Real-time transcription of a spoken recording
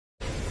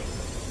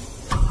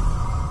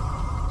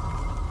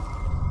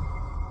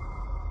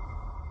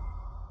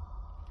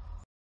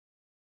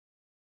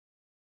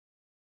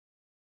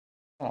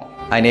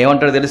ఆయన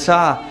ఏమంటాడు తెలుసా?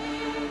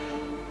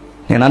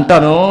 నేను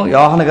అంటాను,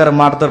 యోహాను గారి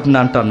మాటతోటి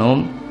అంటాను,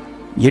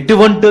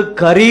 ఎటువంటి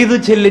ఖరీదు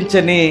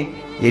చెల్లించని,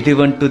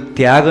 ఎటువంటి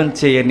త్యాగం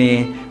చేయని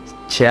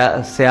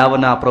సేవ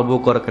నా ప్రభు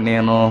కొరకు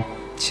నేను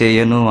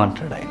చేయను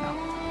అంటాడు ఆయన.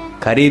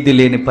 ఖరీదు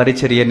లేని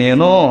పరిచర్య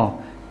నేను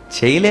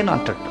చేయలేను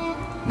అంటాడు.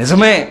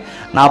 నిజమే,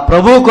 నా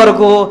ప్రభు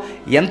కొరకు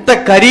ఎంత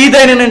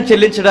ఖరీదైన నేను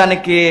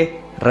చెల్లించడానికి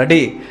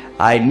రెడీ.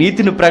 ఆయన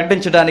నీతిని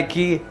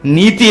ప్రకటించడానికి,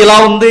 నీతి ఎలా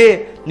ఉంది,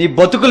 నీ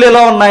బతుకులు ఎలా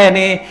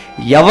ఉన్నాయని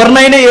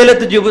ఎవరినైనా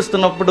ఏలెత్తి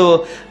చూపిస్తున్నప్పుడు,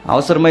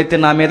 అవసరమైతే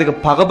నా మీదకి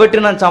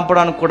పగబెట్టి నన్ను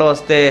చంపడానికి కూడా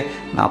వస్తే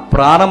నా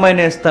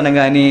ప్రాణమైన ఇస్తాను,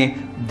 కానీ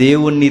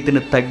దేవుని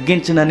నీతిని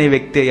తగ్గించననే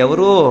వ్యక్తి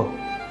ఎవరు?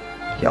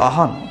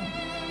 యోహాను,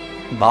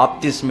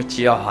 బాప్తిస్మిచ్చి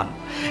యోహాను.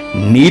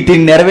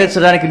 నీతిని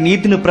నెరవేర్చడానికి,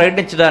 నీతిని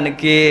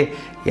ప్రకటించడానికి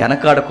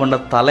వెనకాడకుండా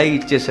తల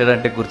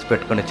ఇచ్చేసాడంటే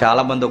గుర్తుపెట్టుకోండి.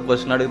 చాలామంది ఒక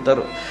క్వశ్చన్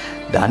అడుగుతారు,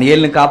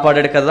 దానియేలుని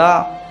కాపాడాడు కదా,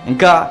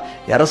 ఇంకా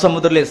ఎర్ర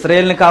సముద్రంలో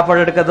ఇశ్రాయేలుని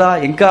కాపాడాడు కదా,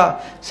 ఇంకా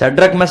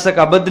షడ్రక్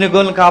మెషక్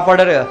అబేద్నెగోలను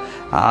కాపాడాడు,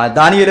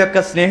 దానియేలు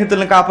యొక్క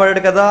స్నేహితులను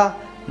కాపాడాడు కదా,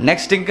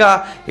 నెక్స్ట్ ఇంకా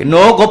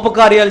ఎన్నో గొప్ప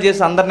కార్యాలు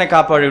చేసి అందరినీ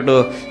కాపాడాడు,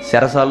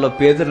 చెరసాల్లో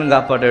పేదలను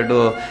కాపాడాడు,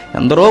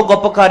 ఎందరో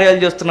గొప్ప కార్యాలు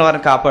చేస్తున్న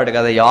వారిని కాపాడాడు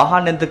కదా,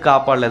 యోహాన్ని ఎందుకు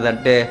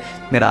కాపాడలేదంటే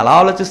మీరు అలా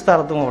ఆలోచిస్తే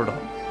అర్థం అవ్వడం.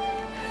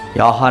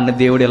 యోహాన్ని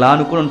దేవుడు ఎలా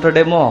అనుకుని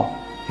ఉంటాడేమో.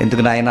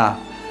 ఎందుకు నాయన,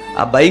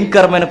 ఆ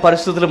భయంకరమైన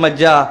పరిస్థితుల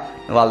మధ్య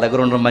వాళ్ళ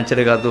దగ్గర ఉండడం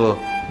మంచిది కాదు,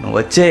 నువ్వు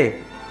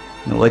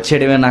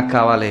వచ్చేయడమే నాకు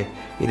కావాలి.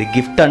 ఇది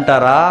గిఫ్ట్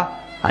అంటారా,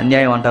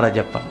 అన్యాయం అంటారా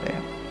చెప్పండి?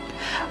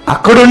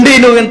 అక్కడుండి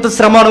నువ్వు ఎంత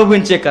శ్రమ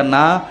అనుభవించే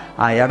కన్నా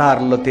ఆ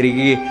ఎడారుల్లో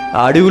తిరిగి,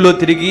 ఆ అడవిలో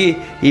తిరిగి,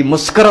 ఈ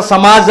ముస్కర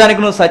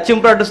సమాజానికి నువ్వు సత్యం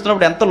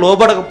ప్రకటిస్తున్నప్పుడు ఎంత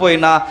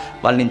లోబడకపోయినా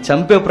వాళ్ళని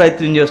చంపే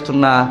ప్రయత్నం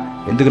చేస్తున్నా,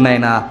 ఎందుకు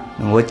నాయనా,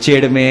 నువ్వు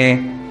వచ్చేయడమే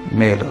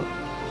మేలు.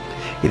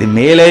 ఇది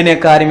మేలైన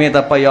కార్యమే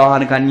తప్ప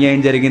యోహానికి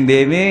అన్యాయం జరిగింది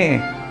ఏమీ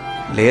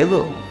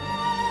లేదు.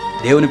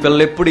 దేవుని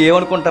పిల్లలు ఎప్పుడు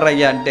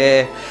ఏమనుకుంటారయ్యా అంటే,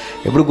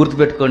 ఎప్పుడు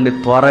గుర్తుపెట్టుకోండి,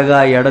 త్వరగా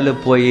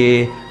ఎడలిపోయి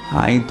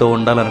ఆయనతో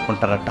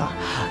ఉండాలనుకుంటారట.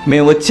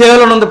 మేము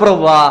వచ్చేయాలని ఉంది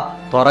ప్రభువా,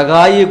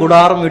 త్వరగా ఈ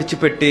గుడారం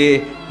విడిచిపెట్టి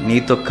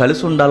నీతో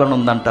కలిసి ఉండాలని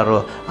ఉందంటారు.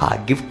 ఆ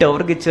గిఫ్ట్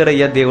ఎవరికి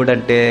ఇచ్చారయ్యా దేవుడు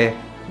అంటే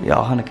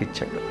యోహానికి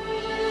ఇచ్చాడు.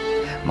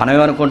 మనం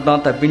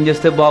ఏమనుకుంటాం,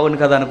 తప్పించేస్తే బాగుంది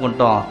కదా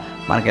అనుకుంటాం,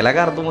 మనకి ఎలాగ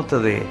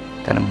అర్థమవుతుంది.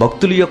 కానీ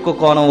భక్తుల యొక్క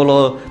కోణంలో,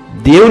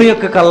 దేవుని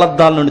యొక్క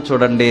కళ్ళద్దాల నుండి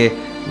చూడండి,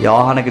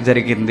 యోహానికి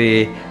జరిగింది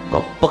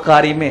గొప్ప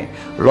కార్యమే.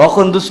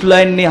 లోకం దృష్టిలో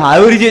ఆయన్ని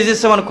ఆవిరి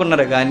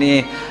చేసేసామనుకున్నారు, కానీ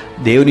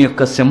దేవుని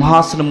యొక్క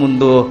సింహాసనం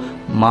ముందు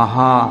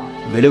మహా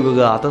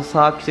వెలుగుగా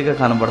హతసాక్షిగా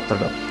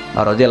కనబడతాడు.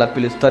 ఆ రోజు ఎలా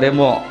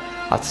పిలుస్తారేమో,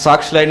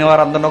 హతసాక్షులైన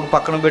వారు అందరిని ఒక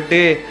పక్కన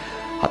పెట్టి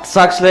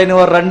హతసాక్షులైన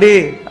వారు రండి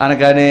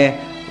అనగానే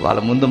వాళ్ళ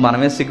ముందు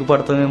మనమే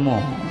సిగ్గుపడతామేమో.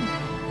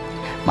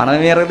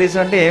 మనం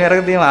ఎరగదీసాం అంటే ఏం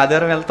ఎరగదీయం,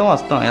 ఆదివారం వెళ్తాం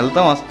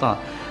వస్తాం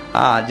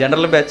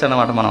జనరల్ బ్యాచ్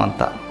అన్నమాట. మనం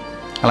అంతా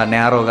అలా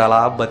నేరోగా అలా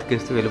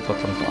బతికిస్తూ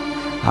వెళ్ళిపోతుంటాం.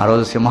 ఆ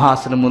రోజు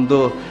సింహాసనం ముందు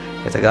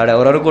ఇతగాడు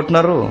ఎవరు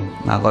అనుకుంటున్నారు?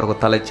 నా కొరకు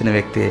తల ఇచ్చిన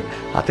వ్యక్తి.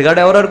 అతగాడు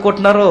ఎవరు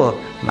అనుకుంటున్నారు?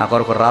 నా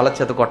కొరకు రాళ్ళ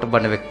చేత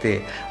కొట్టబడిన వ్యక్తి.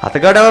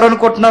 అతగాడు ఎవరు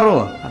అనుకుంటున్నారు?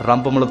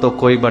 రంపములతో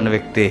కోయబడిన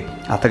వ్యక్తి.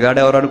 అతగాడు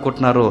ఎవరు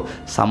అనుకుంటున్నారు?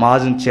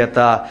 సమాజం చేత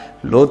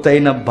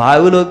లోతైన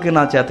బావిలోకి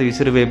నా చేత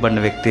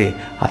విసిరివేయబడిన వ్యక్తి.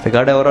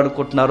 అతగాడు ఎవరు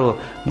అనుకుంటున్నారు?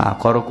 నా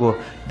కొరకు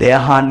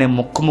దేహాన్ని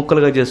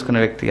ముక్కలుగా చేసుకున్న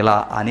వ్యక్తి. ఇలా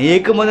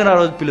అనేక మందిని ఆ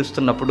రోజు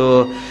పిలుస్తున్నప్పుడు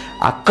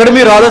అక్కడ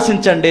మీరు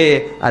ఆలోచించండి,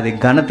 అది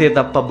ఘనతే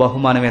తప్ప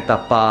బహుమానమే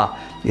తప్ప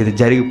ఇది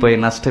జరిగిపోయే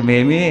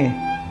నష్టమేమీ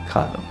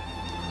కాదు.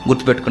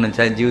 గుర్తుపెట్టుకుని,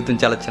 జీవితం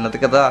చాలా చిన్నది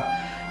కదా.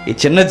 ఈ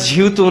చిన్న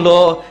జీవితంలో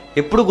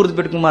ఎప్పుడు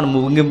గుర్తుపెట్టుకుని మన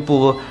ముగింపు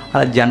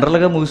అలా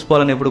జనరల్గా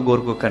ముగిసిపోవాలని ఎప్పుడు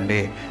కోరుకోకండి.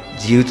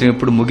 జీవితం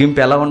ఎప్పుడు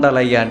ముగింపు ఎలా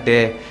ఉండాలయ్యా అంటే,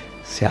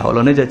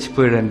 సేవలోనే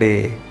చచ్చిపోయాడండి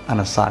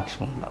అన్న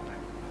సాక్ష్యం ఉండాలి.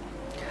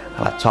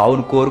 అలా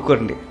చావును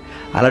కోరుకోండి,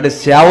 అలాంటి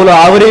సేవలు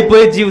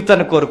ఆవిరైపోయే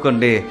జీవితాన్ని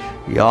కోరుకోండి.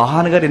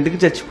 యోహాను గారు ఎందుకు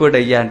చచ్చిపోయాడు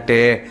అయ్యా అంటే,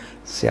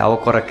 సేవ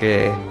కొరకే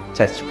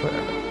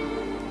చచ్చిపోయాడు.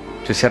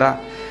 చూసారా,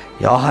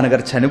 యోహాను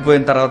గారు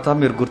చనిపోయిన తర్వాత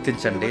మీరు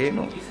గుర్తించండి,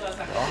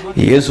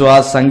 యేసు ఆ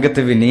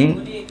సంగతి విని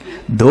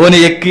ధోని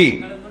ఎక్కి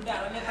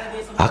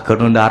అక్కడ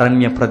నుండి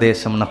అరణ్య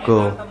ప్రదేశం నాకు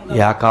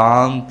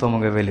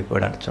ఏకాంతముగా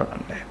వెళ్ళిపోయాడు.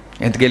 చూడండి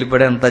ఎందుకు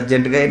వెళ్ళిపోయాడు అంత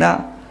అర్జెంటుగా అయినా.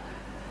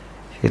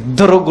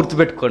 ఇద్దరు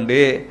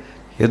గుర్తుపెట్టుకోండి,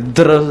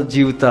 ఇద్దరు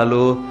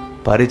జీవితాలు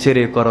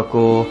పరిచర్య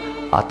కొరకు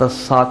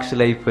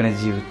హతసాక్షులైపోయిన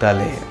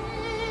జీవితాలే.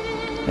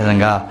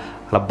 నిజంగా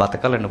అలా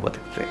బతకాలండి.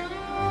 బతికితే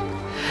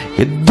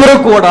ఇద్దరు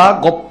కూడా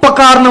గొప్ప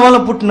కారణం వల్ల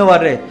పుట్టిన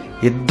వారే.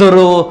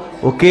 ఇద్దరు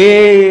ఒకే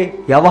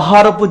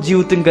వ్యవహారపు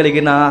జీవితం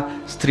కలిగిన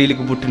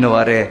స్త్రీలకు పుట్టిన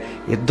వారే.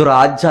 ఇద్దరు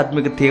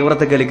ఆధ్యాత్మిక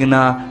తీవ్రత కలిగిన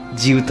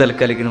జీవితాలు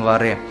కలిగిన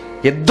వారే.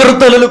 ఇద్దరు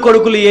తల్లుల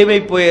కొడుకులు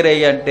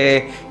ఏమైపోయారయ్య అంటే,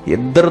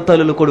 ఇద్దరు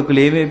తల్లుల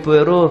కొడుకులు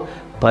ఏమైపోయారు?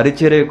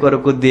 పరిచర్య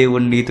కొరకు,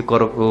 దేవుని నీతి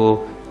కొరకు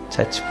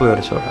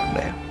చచ్చిపోయారు.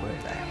 చూడండి,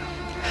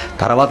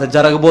 తర్వాత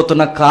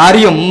జరగబోతున్న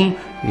కార్యం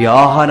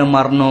యోహాను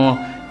మరణం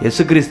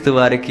యేసుక్రీస్తు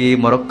వారికి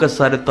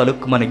మరొక్కసారి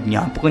తలుక్కు మనకి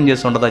జ్ఞాపకం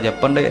చేసి ఉంటుందా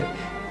చెప్పండి?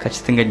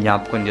 ఖచ్చితంగా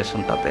జ్ఞాపకం చేసి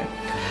ఉంటుంది.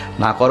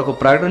 నా కొరకు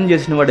ప్రకటన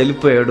చేసిన వాడు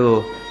వెళ్ళిపోయాడు,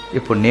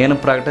 ఇప్పుడు నేను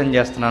ప్రకటన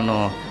చేస్తున్నాను,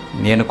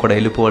 నేను కూడా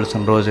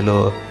వెళ్ళిపోవాల్సిన రోజులు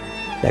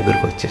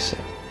దగ్గరకు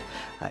వచ్చేసాయి.